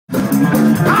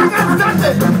I got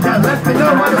something that lets me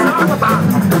know what it's all about.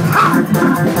 Ha!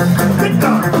 Good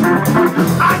God.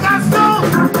 I got soul.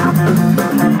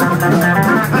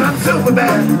 And I'm super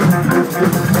bad.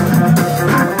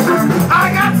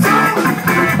 I got soul.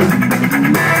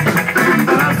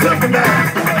 And I'm super bad.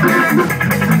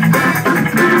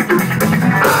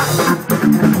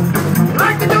 I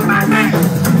like to do my thing.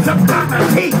 Sometimes I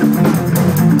cheat.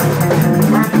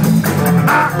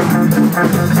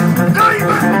 No, you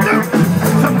want to do.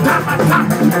 Sometimes I talk.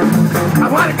 I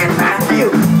want to get back to you.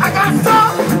 I got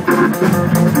soul.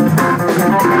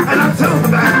 And I'm super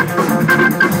bad.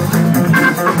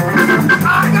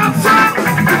 I got soul.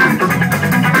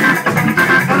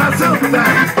 And I'm super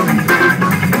bad.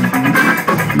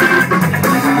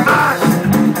 I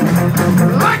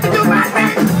like to do my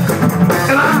thing.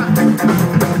 And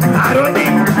I don't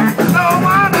need no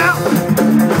one else.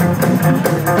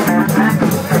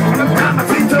 Sometimes I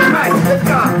feel too nice. Good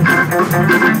God.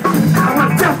 I want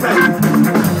to jump it.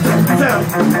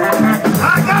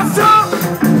 I got soul.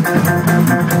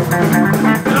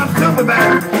 And I'm super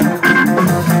bad.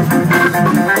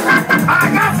 I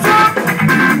got soul.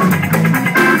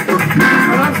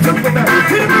 And I'm super bad.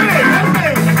 See the bridge. That's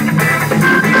me.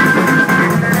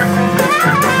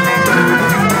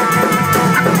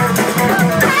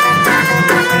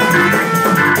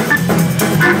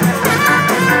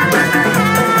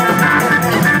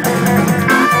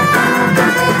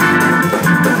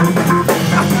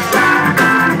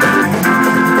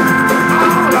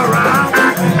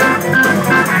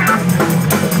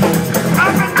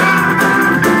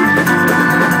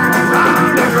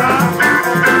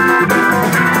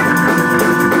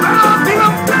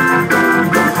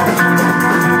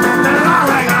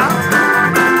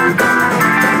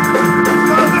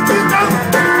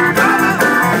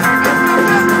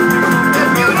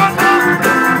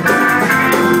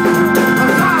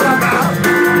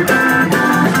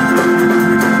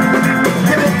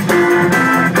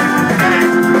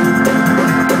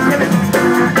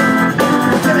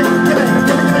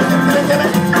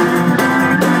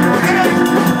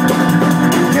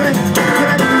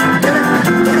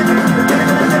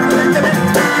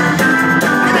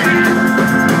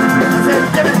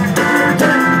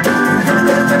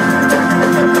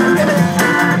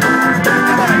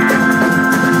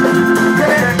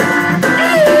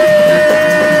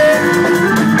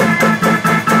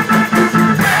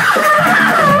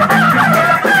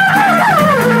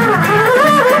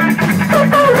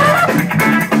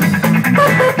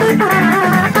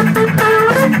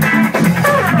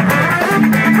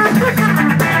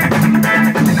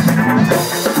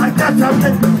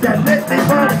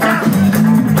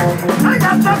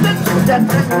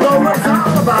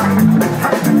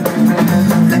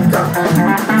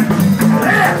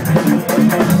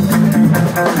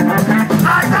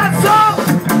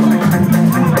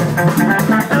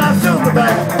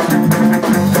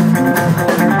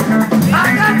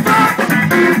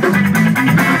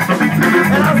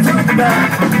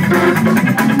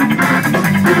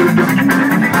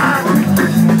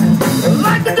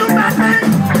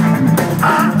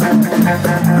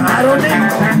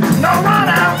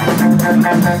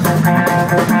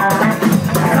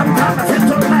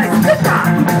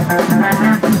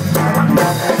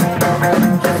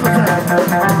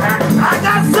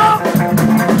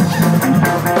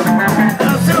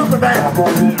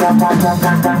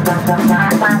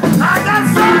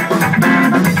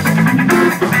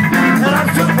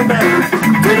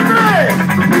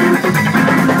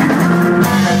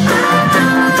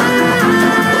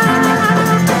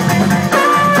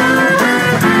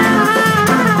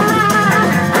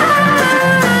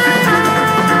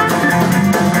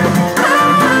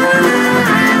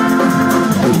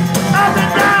 Up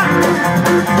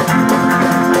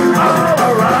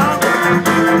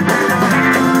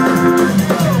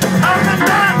and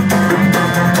down.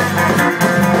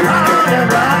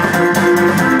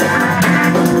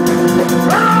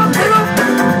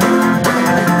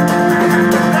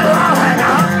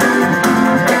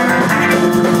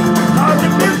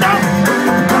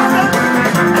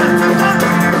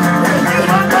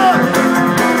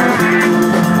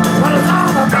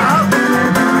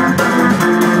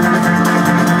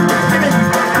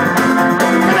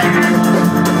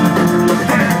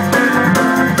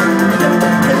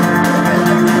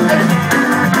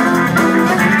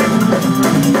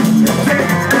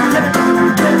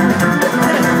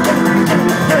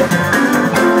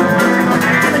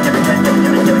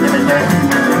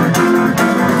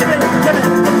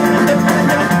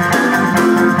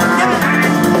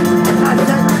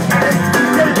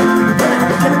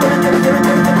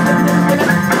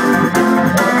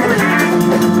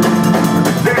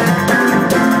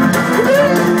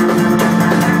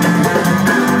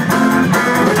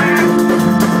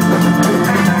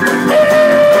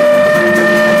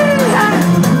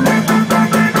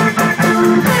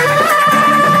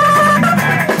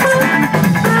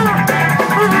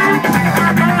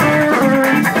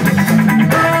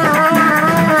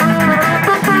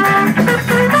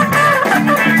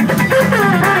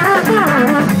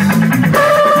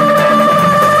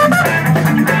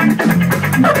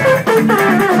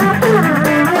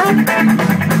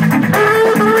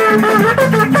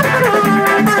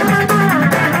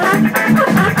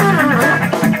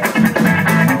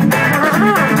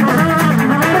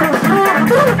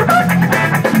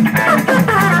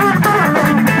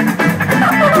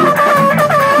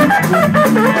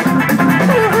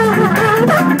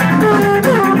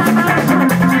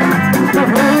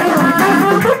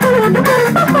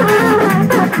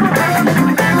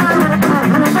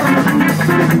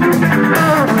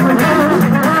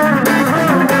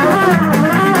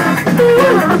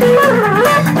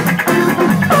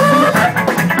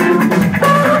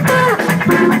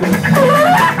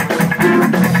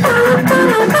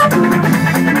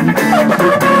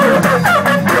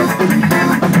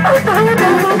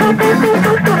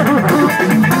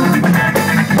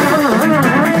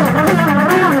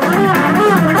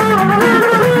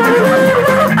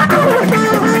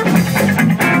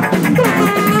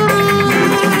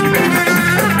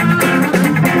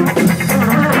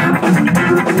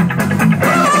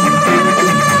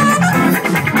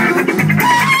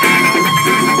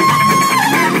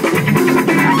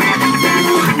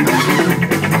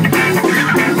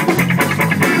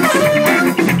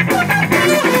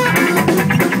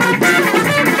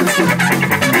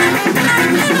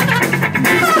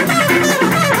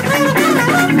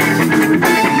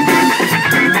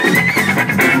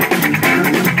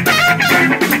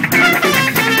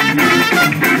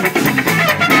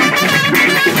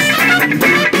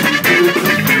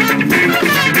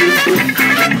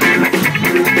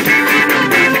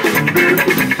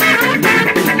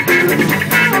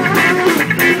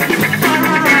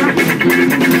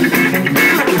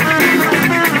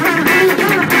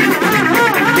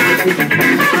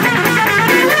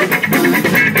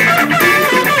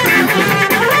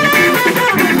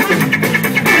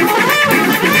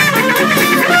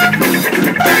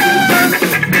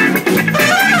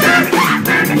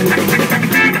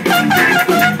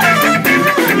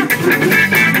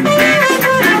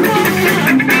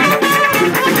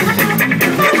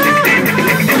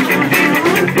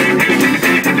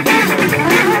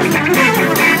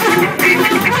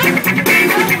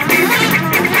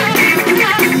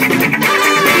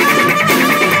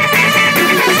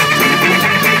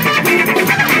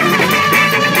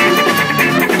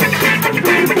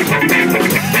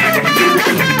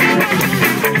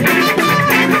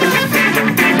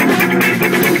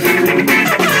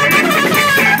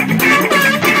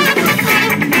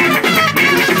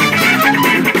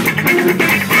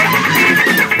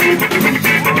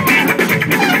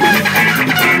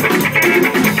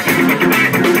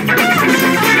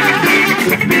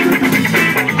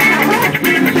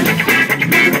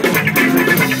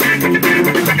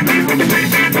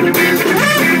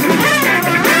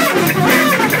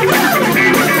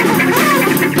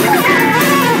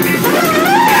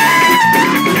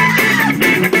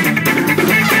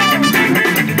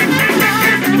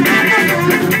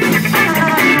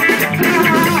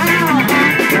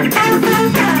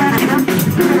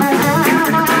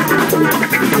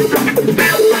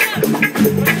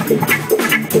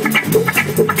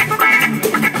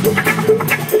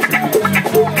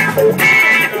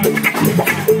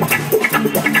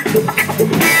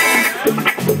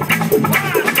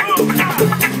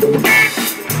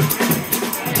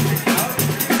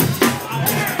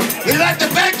 We'd like to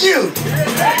thank you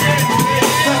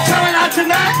for coming out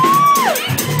tonight.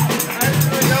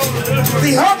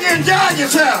 We hope you enjoyed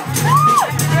yourself.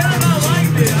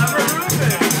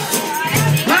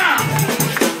 Now,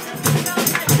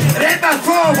 it ain't about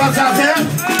 4 of us out here,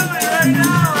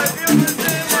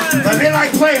 but we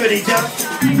like playing with each other.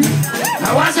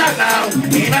 Now watch out now,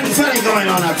 ain't nothing funny going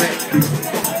on out there.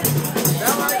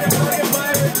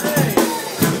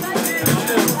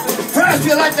 First,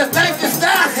 we'd like to thank the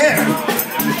staff here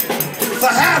for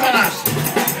having us.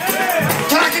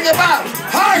 Talking about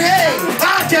Jorge,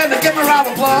 bartender, give him a round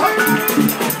of applause.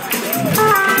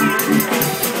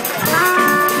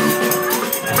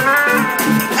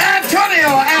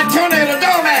 Antonio the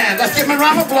doorman, let's give him a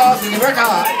round of applause, he work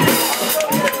hard.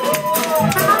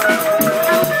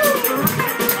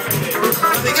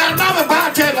 We got another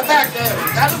bartender back there,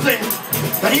 got a thing,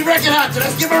 but he recognized it.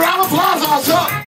 Let's give him a round of applause also.